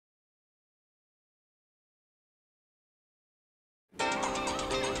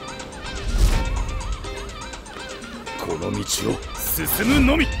の道を進む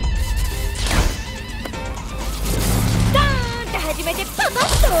のみ。ドーンと始めてパパッ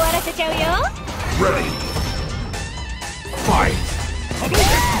と終わらせちゃうよ。Ready. Fight. 波動拳、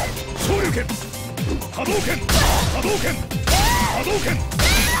昇竜拳、波動拳、波動拳、波動拳、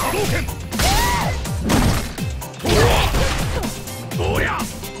波動拳。おりゃ、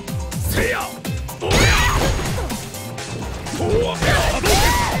せや、おりゃ。波動拳、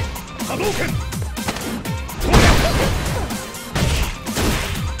波動拳。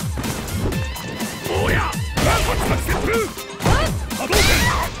おりゃ、乱発作戦ブルー。波動拳、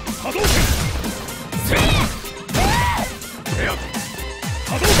波動拳。せや。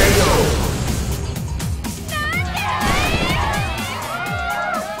波動拳。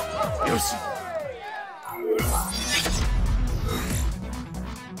よし。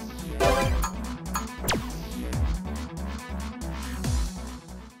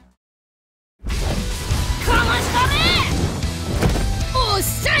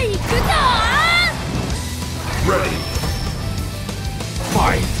Ready.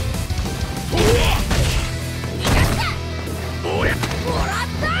 Fight. おりゃ。もらっ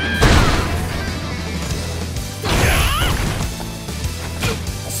た。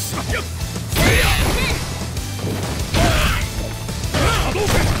しまっや。せや。波動拳。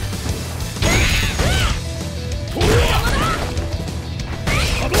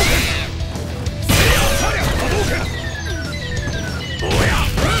波動拳。せや。波動拳。おや。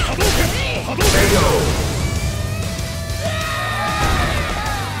波動拳。波動拳。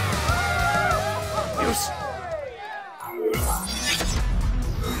よし。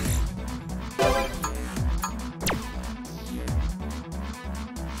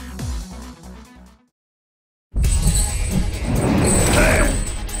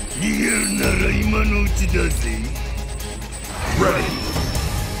逃げるなら今のうちだぜ。Ready.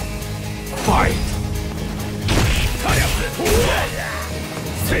 Fight.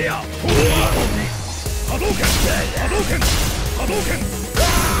 せや。波動拳。波動拳。波動拳。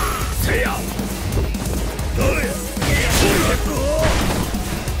せや。どれ。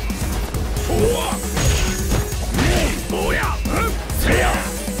おや。せや。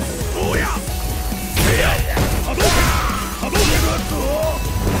おや。せや。波動拳。波動拳。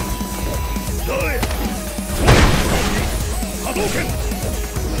どれ。波動拳。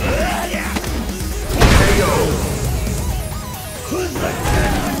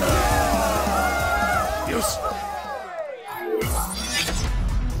よし。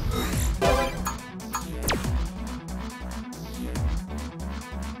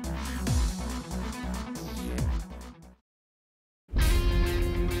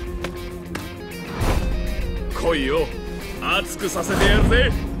来いよ。熱くさせてやる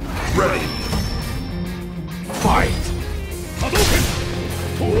ぜ。Ready. Fight. 波動拳。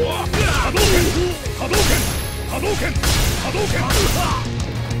波動拳。波動拳。波動拳。波動拳。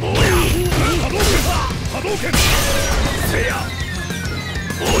おや。波動拳。波動拳。せや。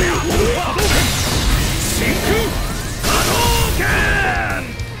おや。波動拳。真空波動拳。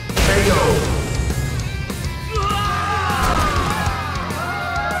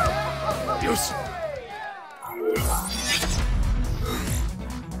よし。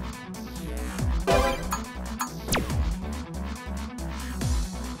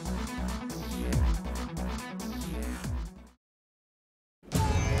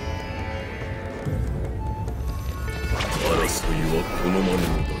争いはこのままの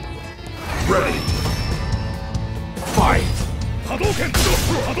だが。Ready. Fight. 波動拳。波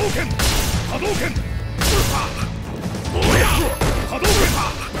動拳。波動拳。おや。波動拳。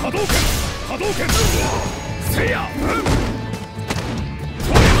波動拳。波動拳。せや。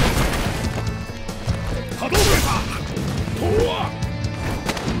波動拳。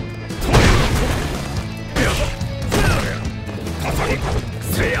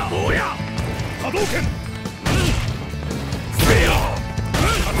せや。おや。波動拳。せや。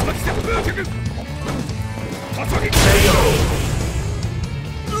竜巻旋風脚。竜巻。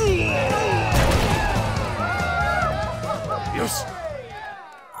よし。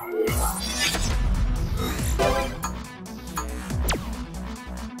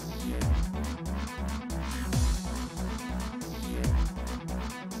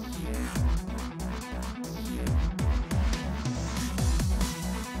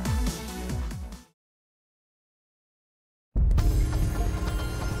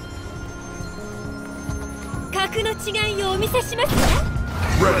格の違いをお見せしますね。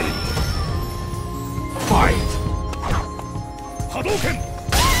Ready. Fight. 波動拳。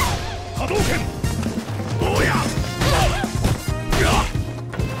波動拳。おや。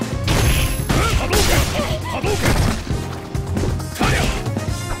波動拳。波動拳。たりゃ。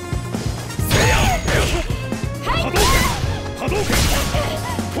せや。波動拳。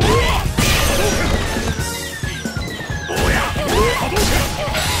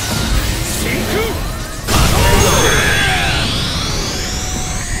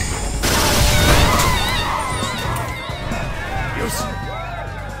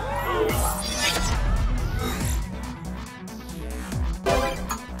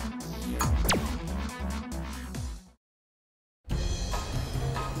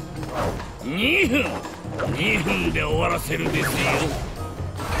2分で終わらせるですよ。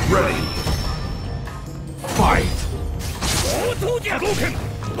 Ready. Fight. 応答じゃ。波動拳。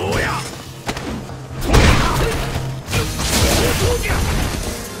おや。応答じゃ。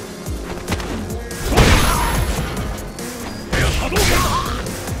波動拳。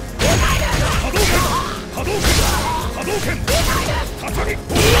波動拳。波動拳。波動拳。たたり。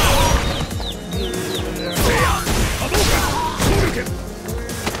せや。波動拳。昇竜拳。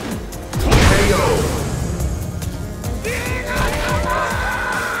KO.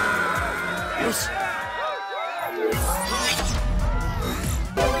 よし。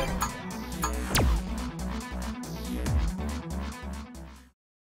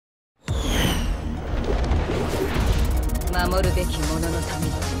守るべき者のため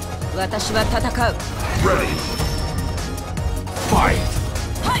に私は戦う。 Ready. Fight.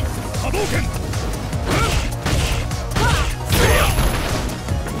 はい。波動拳。せや。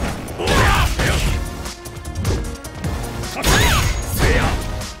おや。せや。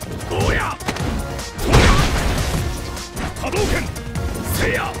おや。波動拳。せ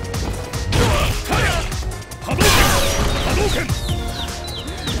や。波動拳。波動拳。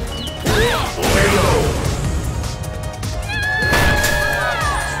KO.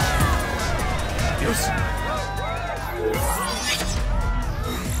 よし。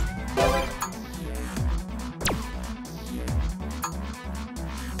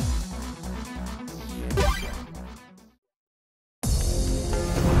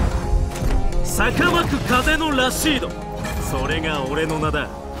逆まく風のラシード、それが俺の名だ。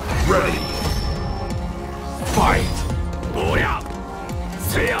 Ready. Fight. おや。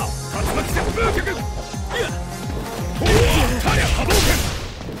せや。竜巻旋風脚。おや。たりゃ波動拳。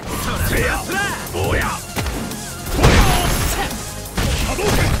せや。おや。波動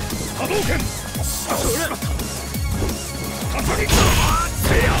拳。波動拳。たたり。せ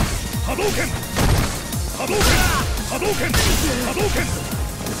や。波動拳。波動拳。波動拳。波動拳。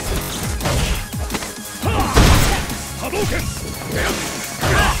波動拳。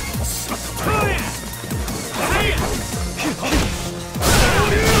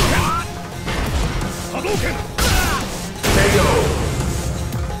波動拳。 KO.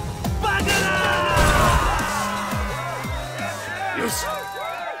 よし。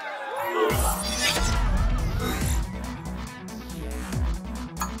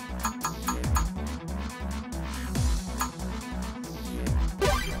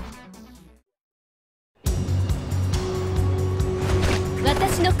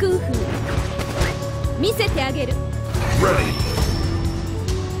私のクンフー見せてあげる。 Ready.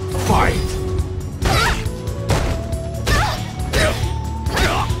 Fight.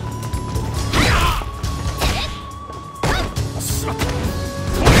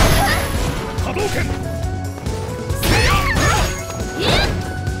 波動拳。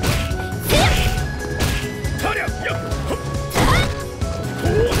たりゃ。やっ。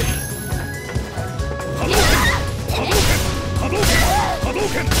波動拳。波動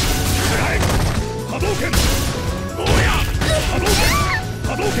拳。波動拳。おや。波動拳。波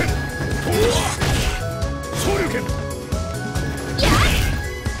動拳。昇竜拳。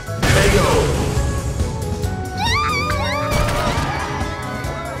KO.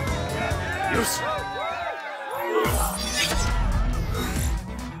 よし。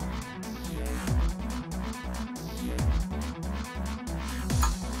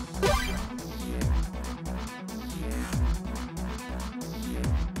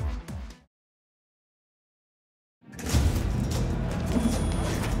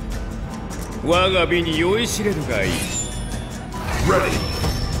我が美に酔いしれるがいい。 Ready.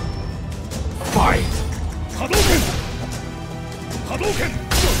 Fight. 波動拳。波動拳。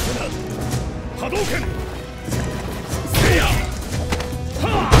波動拳。せや。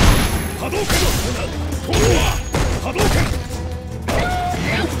波動拳。波動拳。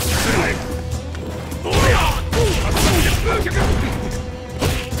つらい。おや。波動拳。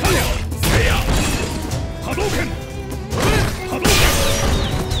たりゃ。せや。波動拳。波動拳。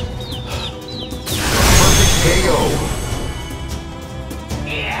 KO.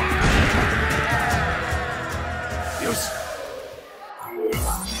 よし。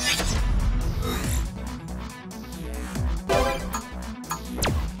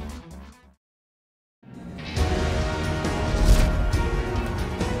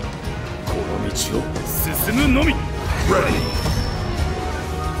この道を進むのみ。 Ready.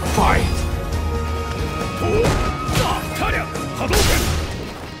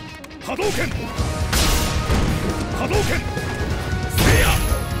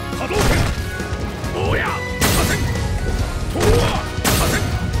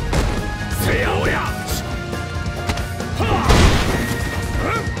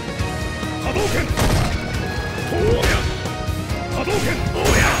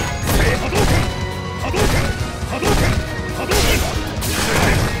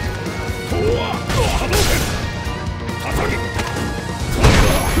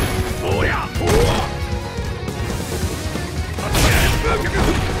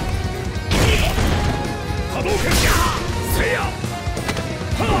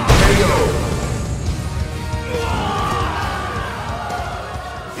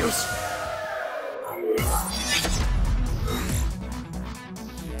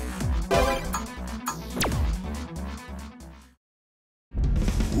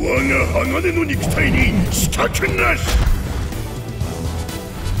 我が鋼の肉体に死角なし。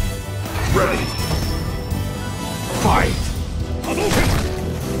 Ready. Fight. 波動拳。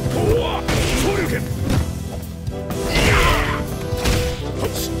とは昇竜拳。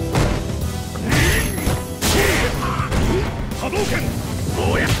波動拳。お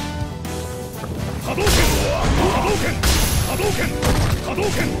や。波動拳。波動拳。波動拳。波動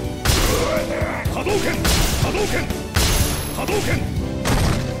拳。波動拳。波動拳。波動拳。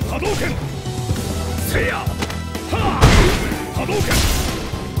波動拳。せや。はあ。波動拳。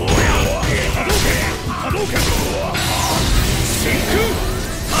おや。波動拳。波動拳。真空。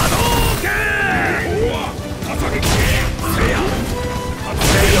波動拳。おわ。叩き。せや。叩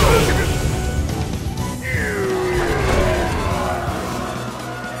き。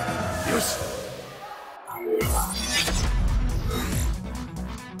よし。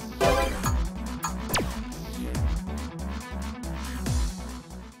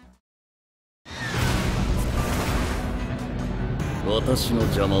私の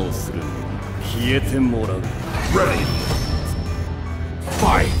邪魔をするの消えてもらう。 Ready.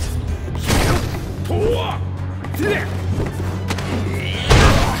 Fight. とは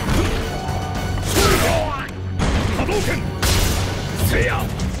波動拳。せや。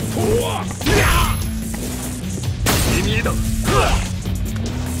とは耳だ。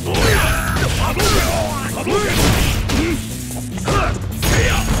おや。波動拳。波動拳。せや。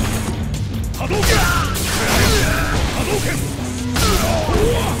波動拳。波動拳。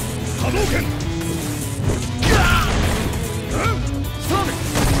波動拳。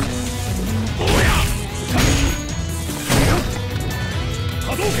おや。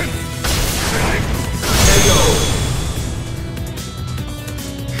波動拳。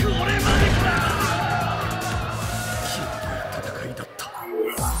これまでか。ひどい戦いだった。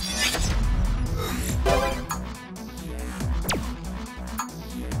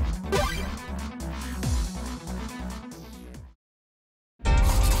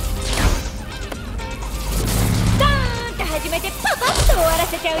始めてパパッと終わら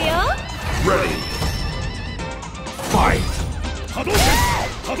せちゃうよ。 Ready. Fight. 波動拳。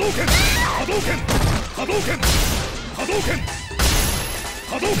波動拳。波動拳。波動拳。波動拳。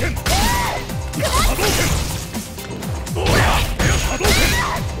波動拳。波動拳。おや。波動拳。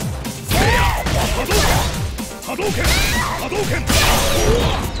せや。波動拳。波動拳。波動拳。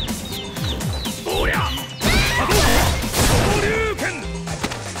おや。波動拳。昇竜拳。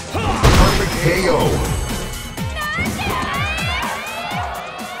Perfect KO.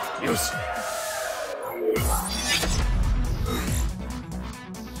 よし。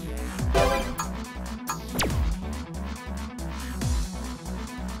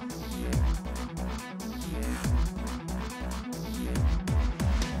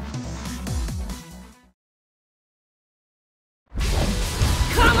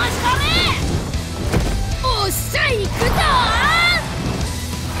かましたね。おっしゃいくぞ。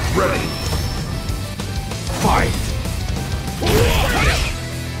 Ready. Fight.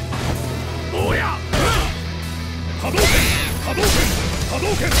 おや。波動拳。波動拳。波動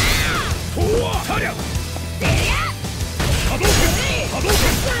拳。とはたりゃ。波動拳。波動拳。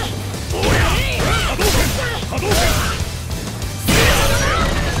おや。波動拳。波動拳。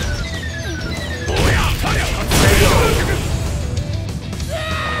おや。たりゃ。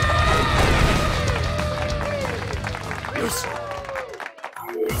よし。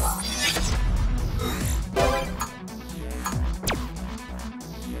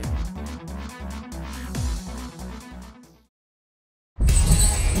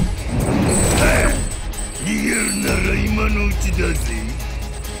逃げるなら今のうちだぜ。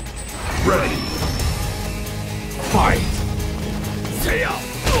 Ready. Fight. せや。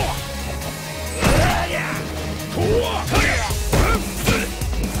とはたりゃ。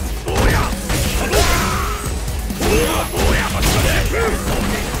おや。波動拳。おや。またね。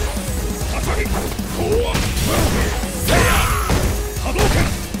叩き。とはせや。波動拳。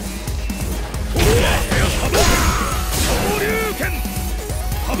とは波動拳。昇竜拳。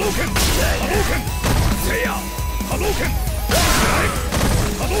波動拳。波動拳。せや。波動拳。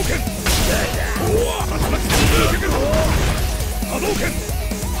波動拳。とは波動拳。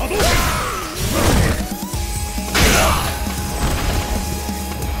波動拳。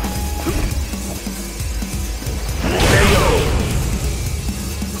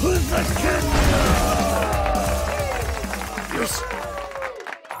ふざけんな。よし。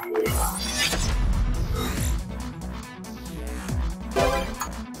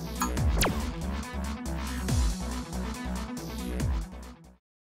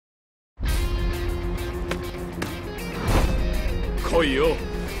来いよ。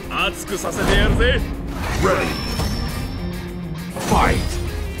熱くさせてやるぜ。 Ready. Fight.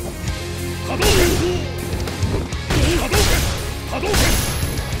 波動拳波動拳波動拳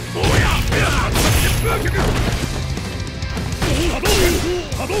おや旋風脚波動拳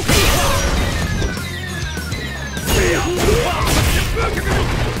波動拳せや旋風脚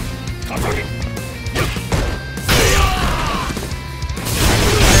高木せや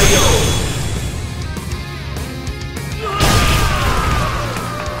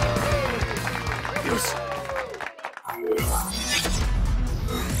よし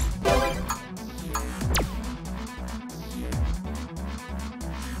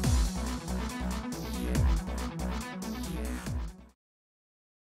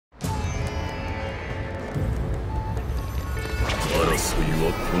争い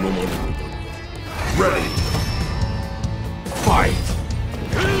はこのままだ。Ready. Fight.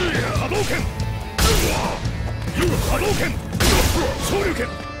 波動拳波動拳昇竜拳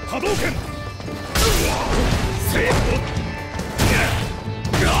波動拳せや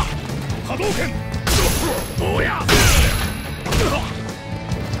波動拳おや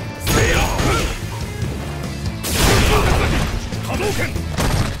せや波動拳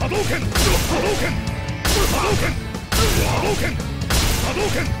波動拳波動拳波動拳波動拳波動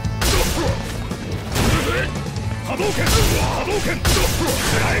拳波動拳波動拳波動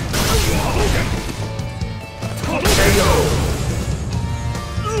拳波動拳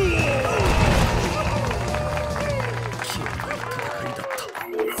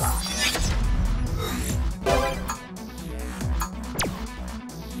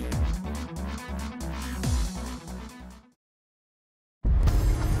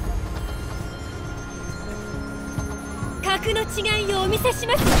格の違いをお見せし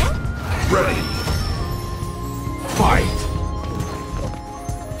ますわ。 Ready. Fight.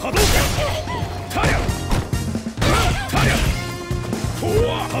 波動拳タヤタヤフォ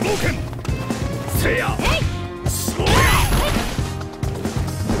ア波動拳せやそうや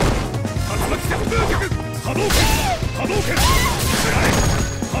竜巻旋風脚波動拳波動拳つられ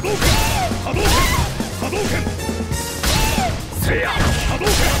波動拳波動拳波動拳せや波動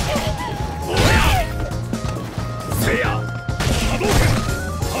拳おやせや波動拳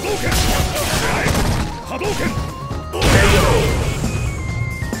波動拳つられ波動拳おや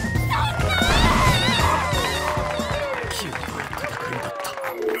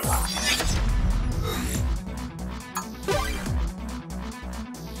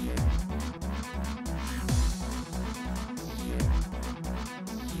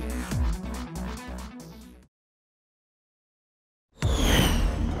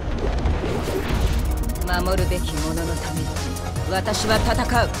守るべき者のために私は戦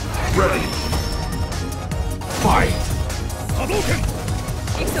う。 Ready. Fight. 波動拳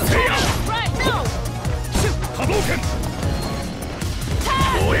せや波動拳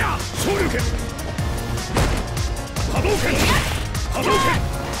おや昇竜拳波動拳波動拳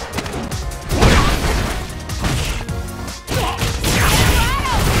おや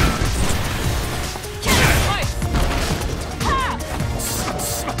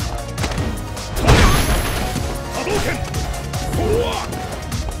波動拳おわ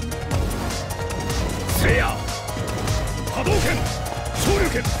せや波動拳昇竜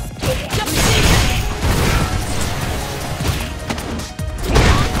拳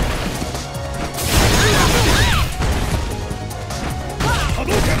波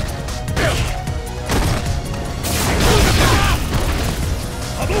動拳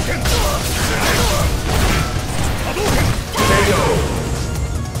波動拳波動拳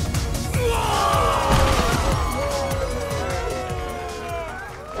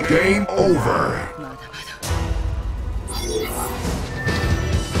Game over. まだまだ